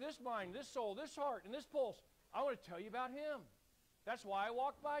died for this mind, this soul, this heart, and this pulse. I want to tell you about him. That's why I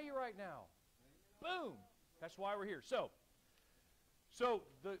walked by you right now. Boom. That's why we're here. So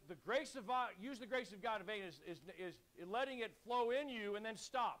the grace of God, use the grace of God in vain is letting it flow in you and then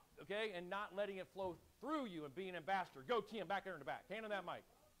stop, okay? And not letting it flow through you and be an ambassador. Go, Tim, back there in the back. Hand on that mic.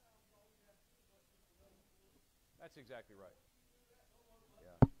 That's exactly right.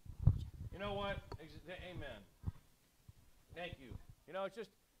 Yeah. You know what? Amen. Thank you. You know, it's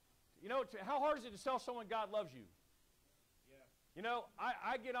just, you know, how hard is it to tell someone God loves you? Yeah. You know,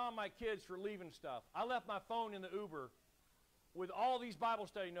 I get on my kids for leaving stuff. I left my phone in the Uber with all these Bible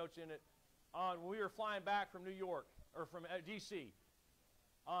study notes in it when we were flying back from New York, or from D.C.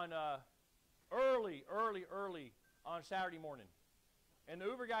 on early on Saturday morning. And the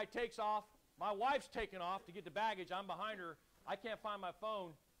Uber guy takes off. My wife's taken off to get the baggage. I'm behind her. I can't find my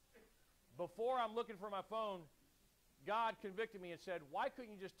phone. Before I'm looking for my phone, God convicted me and said, why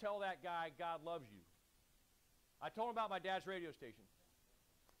couldn't you just tell that guy God loves you? I told him about my dad's radio station.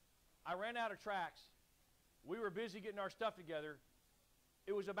 I ran out of tracks. We were busy getting our stuff together.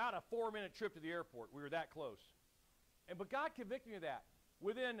 It was about a 4-minute trip to the airport. We were that close. But God convicted me of that.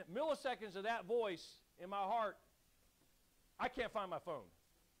 Within milliseconds of that voice in my heart, I can't find my phone.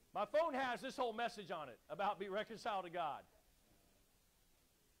 My phone has this whole message on it about be reconciled to God.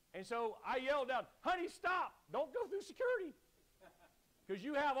 And so I yelled out, honey, stop. Don't go through security. Because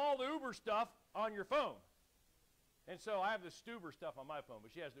you have all the Uber stuff on your phone. And so I have the Stuber stuff on my phone,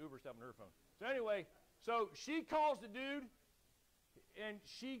 but she has the Uber stuff on her phone. So anyway, so she calls the dude, and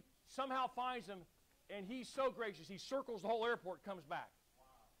she somehow finds him, and he's so gracious. He circles the whole airport, comes back.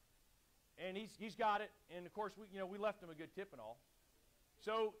 Wow. And he's got it. And, of course, we left him a good tip and all.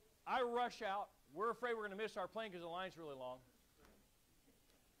 So I rush out. We're afraid we're going to miss our plane because the line's really long.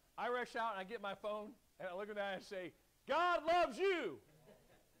 I rush out, and I get my phone, and I look at that and I say, God loves you.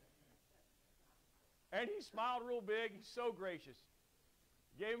 And he smiled real big. He's so gracious.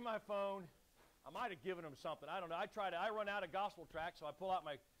 Gave him my phone. I might have given him something. I don't know. I run out of gospel tracks, so I pull out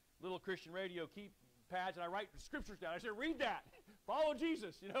my little Christian radio pads, and I write the scriptures down. I said, read that. Follow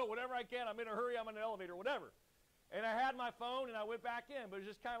Jesus. Whatever I can. I'm in a hurry. I'm in an elevator, whatever. And I had my phone, and I went back in. But it's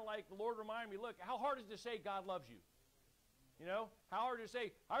just kind of like the Lord reminded me, look, how hard is it to say God loves you? How hard is it to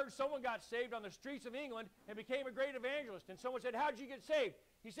say? I heard someone got saved on the streets of England and became a great evangelist. And someone said, how'd you get saved?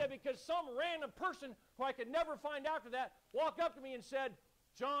 He said, because some random person who I could never find after that walked up to me and said,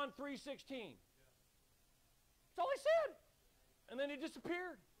 John 3:16. That's all he said. And then he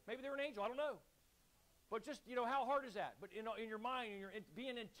disappeared. Maybe they were an angel. I don't know. But just, how hard is that? But in your mind,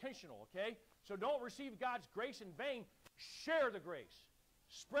 being intentional, okay? So don't receive God's grace in vain. Share the grace.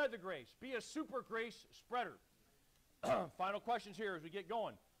 Spread the grace. Be a super grace spreader. Final questions here as we get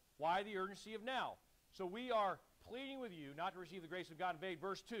going. Why the urgency of now? So we are pleading with you not to receive the grace of God in vain.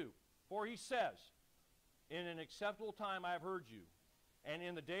 Verse 2. For he says, in an acceptable time I have heard you, and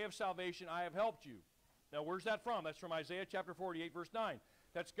in the day of salvation I have helped you. Now where's that from? That's from Isaiah chapter 48, verse 9.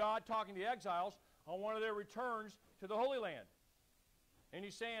 That's God talking to the exiles on one of their returns to the Holy Land. And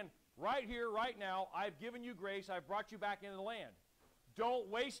he's saying, right here, right now, I've given you grace. I've brought you back into the land. Don't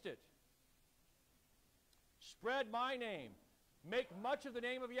waste it. Spread my name. Make much of the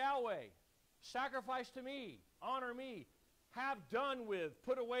name of Yahweh. Sacrifice to me. Honor me. Have done with,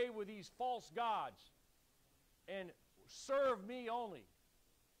 put away with these false gods. And serve me only.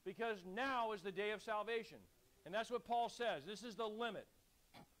 Because now is the day of salvation. And that's what Paul says. This is the limit.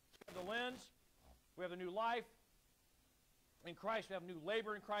 We have the lens. We have a new life in Christ. We have new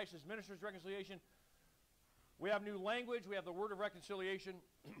labor in Christ as ministers of reconciliation. We have new language. We have the word of reconciliation.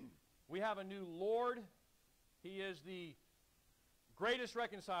 We have a new Lord. He is the greatest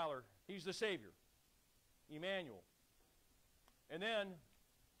reconciler. He's the Savior. Emmanuel. And then,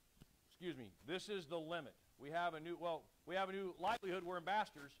 this is the limit. We have a new livelihood. We're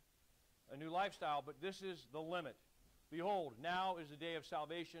ambassadors, a new lifestyle, but this is the limit. Behold, now is the day of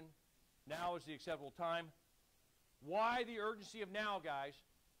salvation. Now is the acceptable time. Why the urgency of now, guys?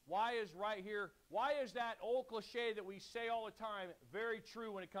 Why is right here, why is that old cliche that we say all the time very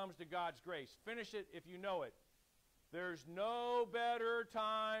true when it comes to God's grace? Finish it if you know it. There's no better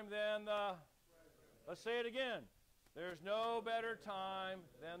time than the, let's say it again. There's no better time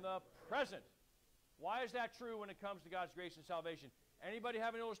than the present. Why is that true when it comes to God's grace and salvation? Anybody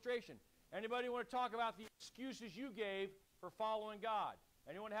have an illustration? Anybody want to talk about the excuses you gave for following God?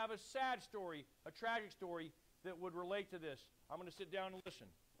 Anyone have a sad story, a tragic story that would relate to this? I'm going to sit down and listen.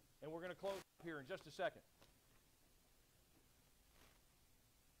 And we're going to close up here in just a second.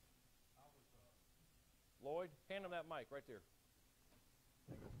 Lloyd, hand him that mic right there.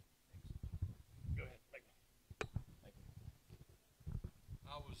 Go ahead. Thank you.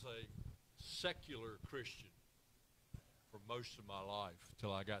 I was a secular Christian for most of my life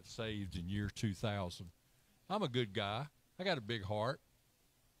till I got saved in year 2000. I'm a good guy. I got a big heart.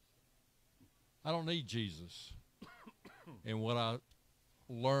 I don't need Jesus. And when I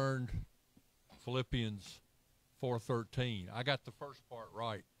learned Philippians 4:13, I got the first part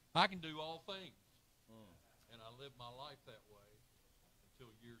right. I can do all things. And I lived my life that way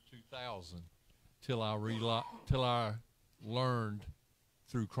until year 2000, till I learned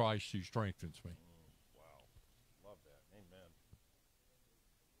through Christ who strengthens me. Wow. Love that. Amen.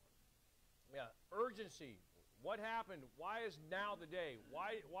 Yeah, urgency. What happened? Why is now the day?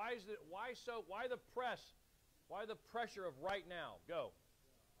 Why the press? Why the pressure of right now? Go.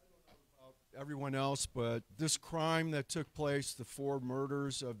 Everyone else, but this crime that took place, the 4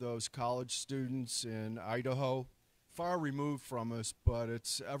 murders of those college students in Idaho, far removed from us, but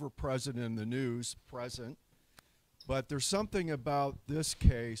it's ever present in the news, But there's something about this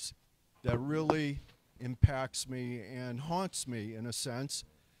case that really impacts me and haunts me in a sense,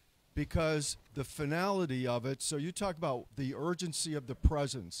 because the finality of it, so you talk about the urgency of the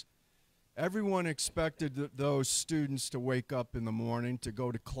presence. Everyone expected those students to wake up in the morning, to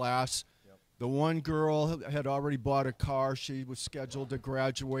go to class. Yep. The one girl had already bought a car. She was scheduled to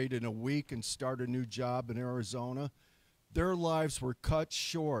graduate in a week and start a new job in Arizona. Their lives were cut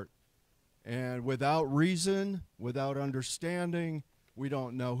short. And without reason, without understanding, we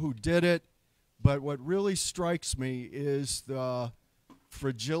don't know who did it. But what really strikes me is the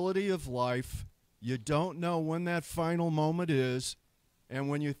fragility of life. You don't know when that final moment is. And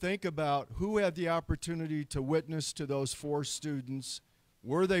when you think about who had the opportunity to witness to those 4 students,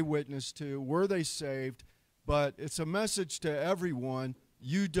 were they witnessed to, were they saved? But it's a message to everyone,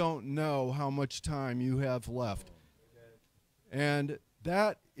 you don't know how much time you have left. And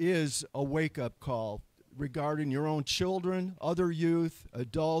that is a wake-up call regarding your own children, other youth,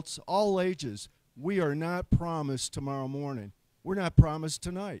 adults, all ages. We are not promised tomorrow morning. We're not promised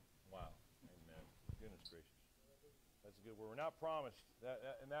tonight. Wow. Amen. Goodness gracious. That's a good word. We're not promised.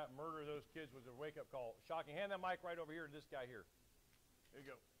 And that murder of those kids was a wake-up call. Shocking. Hand that mic right over here to this guy here. There you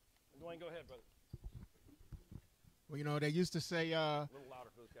go. Dwayne, go ahead, brother. Well, you know, they used to say, a little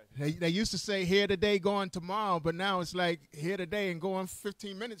louder for those guys. They used to say here today, going tomorrow, but now it's like here today and going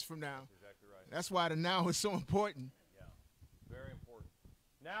 15 minutes from now. That's exactly right. That's why the now is so important. Yeah, very important.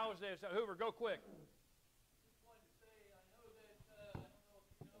 Now is the, Hoover, go quick.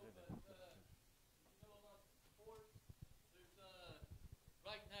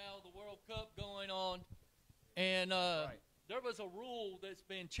 Cup going on, and there was a rule that's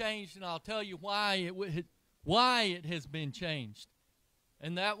been changed, and I'll tell you why it has been changed.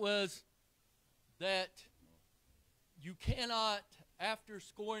 And that was that you cannot, after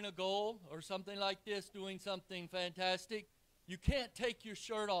scoring a goal or something like this, doing something fantastic, you can't take your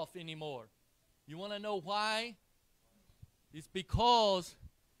shirt off anymore. You want to know why? It's because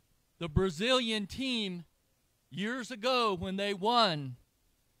the Brazilian team years ago when they won,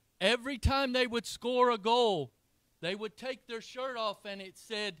 every time they would score a goal, they would take their shirt off and it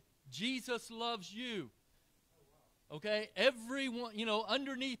said, Jesus loves you. Okay? Everyone, you know,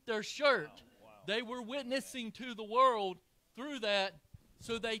 underneath their shirt, they were witnessing to the world through that.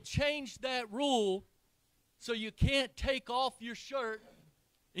 So they changed that rule so you can't take off your shirt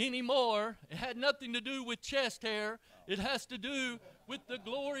anymore. It had nothing to do with chest hair. It has to do with the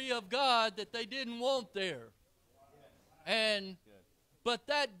glory of God that they didn't want there. And but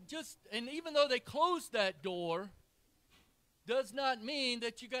that just, and even though they closed that door, does not mean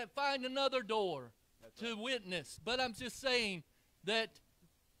that you got to find another door to witness. But I'm just saying that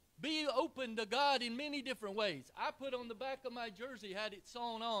be open to God in many different ways. I put on the back of my jersey, had it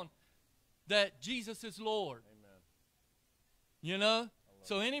sewn on, that Jesus is Lord. Amen. You know?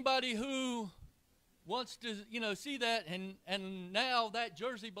 So anybody who wants to, you know, see that, and now that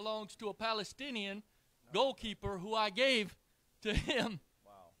jersey belongs to a Palestinian goalkeeper who I gave to him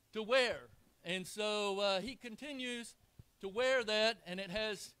to wear. And so he continues to wear that, and it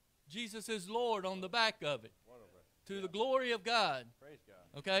has Jesus is Lord on the back of it. To the glory of God. Praise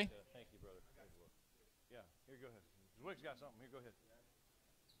God. Okay? Thank you, brother. Yeah, here, go ahead. Zwick's got something. Here, go ahead.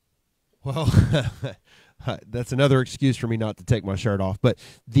 Well, that's another excuse for me not to take my shirt off. But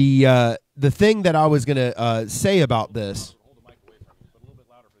the thing that I was going to say about this. Hold the mic away from you, but a little bit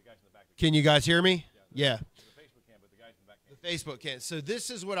louder for the guys in the back. Can you guys hear me? Yeah. The Facebook can, but the guys in the back can't. The Facebook can't. So this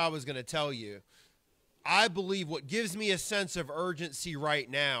is what I was going to tell you. I believe what gives me a sense of urgency right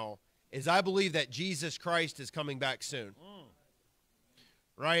now is I believe that Jesus Christ is coming back soon.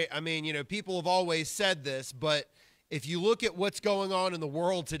 Right? I mean, you know, people have always said this, but if you look at what's going on in the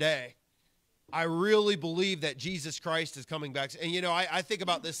world today, I really believe that Jesus Christ is coming back. And, you know, I think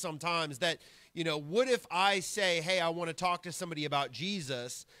about this sometimes that, you know, what if I say, hey, I want to talk to somebody about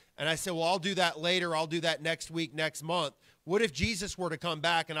Jesus, and I say, well, I'll do that later. I'll do that next week, next month. What if Jesus were to come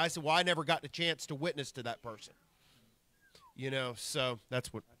back and I said, well, I never got the chance to witness to that person? You know, so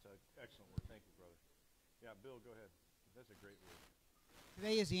that's what. That's an excellent word. Thank you, brother. Yeah, Bill, go ahead. That's a great word.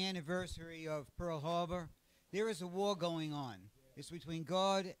 Today is the anniversary of Pearl Harbor. There is a war going on. It's between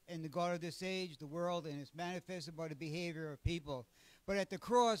God and the God of this age, the world, and it's manifested by the behavior of people. But at the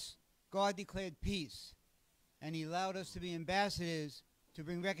cross, God declared peace, and he allowed us to be ambassadors to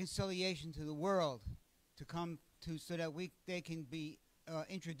bring reconciliation to the world, to come to so that they can be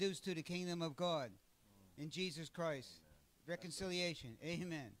introduced to the kingdom of God in Jesus Christ. Amen. Reconciliation.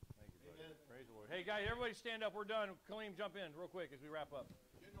 Amen. Thank you, brother. Praise the Lord. Hey, guys, everybody stand up. We're done. Kaleem, jump in real quick as we wrap up.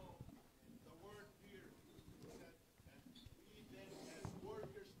 You know, the word here said, and we then as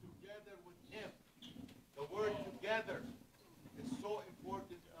workers together with him. The word together is so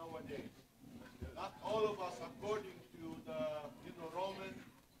important nowadays. Not all of us, according to the Romans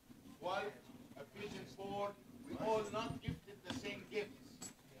 12, Ephesians 4, we all not gifted the same gifts,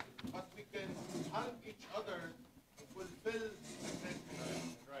 but we can help each other to fulfill the great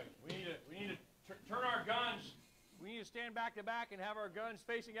commission. Right. We need to turn our guns. We need to stand back to back and have our guns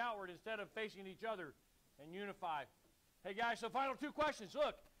facing outward instead of facing each other and unify. Hey, guys, so final two questions.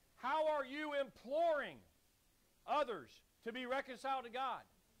 Look, how are you imploring others to be reconciled to God?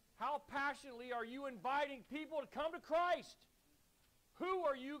 How passionately are you inviting people to come to Christ? Who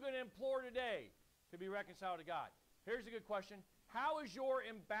are you going to implore today to be reconciled to God? Here's a good question. How is your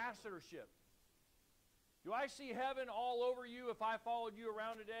ambassadorship? Do I see heaven all over you if I followed you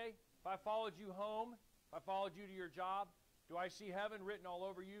around today? If I followed you home? If I followed you to your job? Do I see heaven written all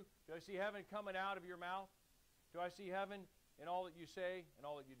over you? Do I see heaven coming out of your mouth? Do I see heaven in all that you say and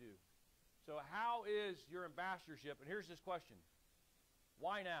all that you do? So how is your ambassadorship? And here's this question.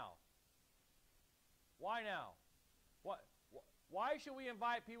 Why now? Why now? Why should we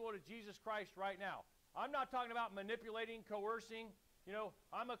invite people to Jesus Christ right now? I'm not talking about manipulating, coercing. You know,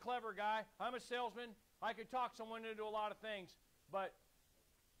 I'm a clever guy. I'm a salesman. I could talk someone into a lot of things. But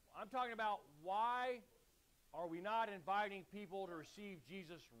I'm talking about why are we not inviting people to receive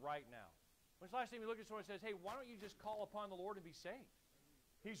Jesus right now? When's the last time you look at someone and says, hey, why don't you just call upon the Lord and be saved?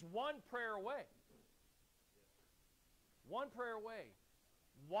 He's one prayer away. One prayer away.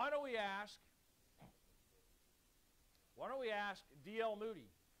 Why don't we ask D.L. Moody,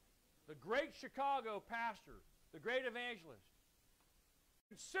 the great Chicago pastor, the great evangelist,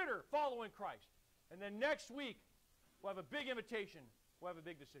 consider following Christ. And then next week, we'll have a big invitation. We'll have a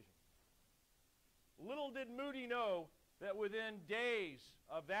big decision. Little did Moody know that within days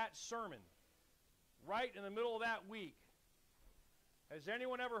of that sermon, right in the middle of that week, has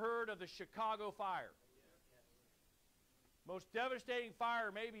anyone ever heard of the Chicago fire? Most devastating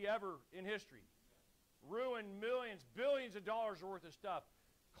fire maybe ever in history. Ruined millions, billions of dollars worth of stuff.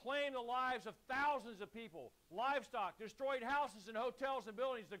 Claimed the lives of thousands of people. Livestock, destroyed houses and hotels and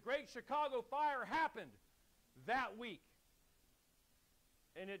buildings. The great Chicago fire happened. that week.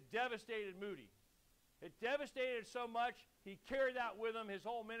 And it devastated Moody. It devastated so much, he carried that with him his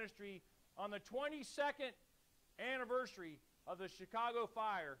whole ministry. On the 22nd anniversary of the Chicago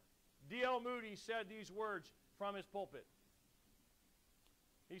fire, D.L. Moody said these words from his pulpit.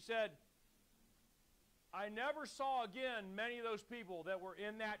 He said, I never saw again many of those people that were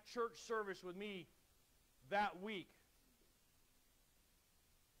in that church service with me that week.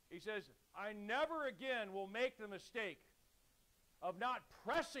 He says, I never again will make the mistake of not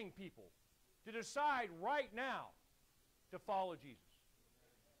pressing people to decide right now to follow Jesus.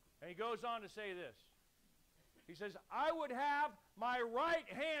 And he goes on to say this. He says, I would have my right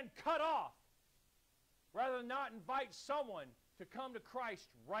hand cut off rather than not invite someone to come to Christ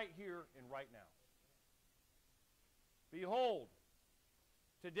right here and right now. Behold,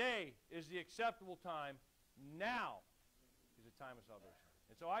 today is the acceptable time. Now is the time of salvation.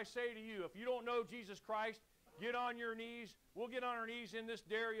 And so I say to you, if you don't know Jesus Christ, get on your knees. We'll get on our knees in this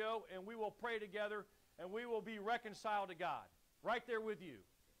Dario, and we will pray together, and we will be reconciled to God. Right there with you.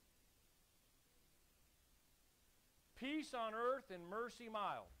 Peace on earth and mercy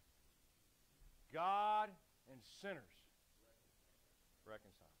mild. God and sinners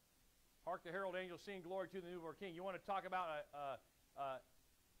reconciled. Hark the herald angels sing glory to the newborn King. You want to talk about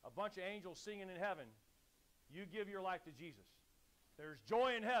a bunch of angels singing in heaven? You give your life to Jesus. There's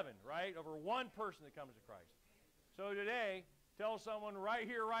joy in heaven, right, over one person that comes to Christ. So today, tell someone right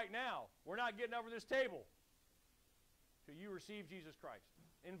here, right now, we're not getting over this table till you receive Jesus Christ.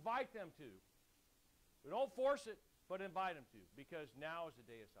 Invite them to. We don't force it, but invite them to, because now is the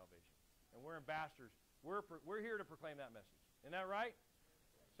day of salvation. And we're ambassadors. We're here to proclaim that message. Isn't that right?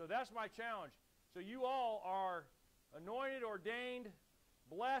 So that's my challenge. So you all are anointed, ordained,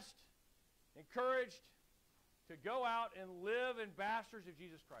 blessed, encouraged to go out and live ambassadors of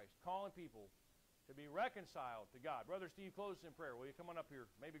Jesus Christ, calling people to be reconciled to God. Brother Steve, close us in prayer. Will you come on up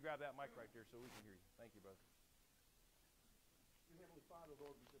here? Maybe grab that mic right there so we can hear you. Thank you, brother. Dear Heavenly Father,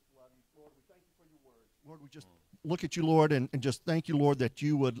 Lord, we just love you. Lord, we thank you for your word. Lord, we just look at you, Lord, and just thank you, Lord, that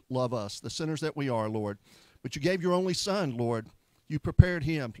you would love us, the sinners that we are, Lord. But you gave your only Son, Lord. You prepared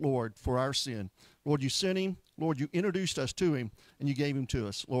him, Lord, for our sin. Lord, you sent him. Lord, you introduced us to him, and you gave him to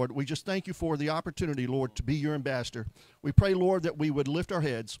us. Lord, we just thank you for the opportunity, Lord, to be your ambassador. We pray, Lord, that we would lift our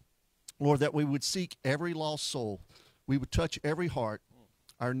heads, Lord, that we would seek every lost soul. We would touch every heart,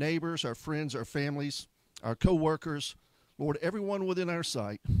 our neighbors, our friends, our families, our co-workers, Lord, everyone within our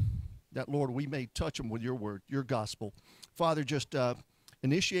sight, that, Lord, we may touch them with your word, your gospel. Father, just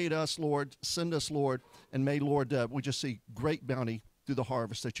initiate us, Lord, send us, Lord, and may, Lord, we just see great bounty through the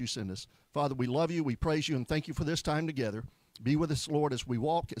harvest that you send us. Father, we love you, we praise you, and thank you for this time together. Be with us, Lord, as we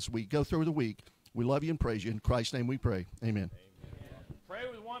walk, as we go through the week. We love you and praise you. In Christ's name we pray. Amen. Amen. Pray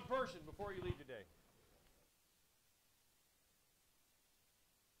with one person before you leave today.